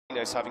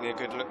Valentino's having a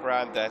good look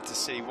around there to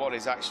see what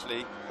is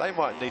actually. They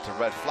might need to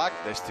red flag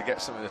this to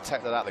get something to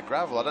take that out of the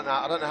gravel. I don't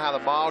know how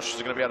the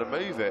marshals are going to be able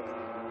to move it.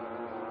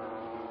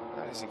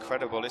 That is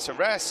incredible. It's a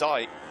rare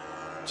sight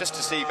just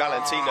to see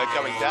Valentino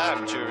going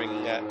down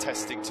during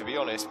testing, to be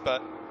honest,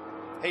 but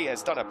he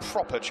has done a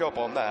proper job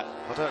on that.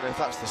 I don't know if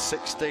that's the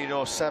 16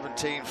 or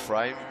 17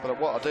 frame, but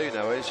what I do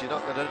know is you're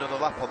not going to do another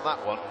lap on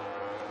that one.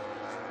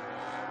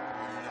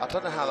 I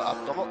don't know how that,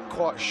 I'm not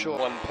quite sure.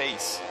 One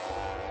piece.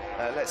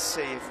 Let's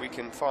see if we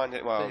can find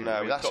it. Well,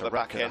 no, we've got the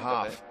back end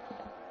of it.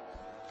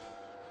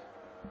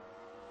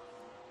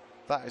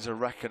 That is a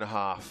wreck and a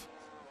half.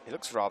 He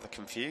looks rather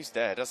confused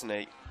there, doesn't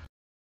he?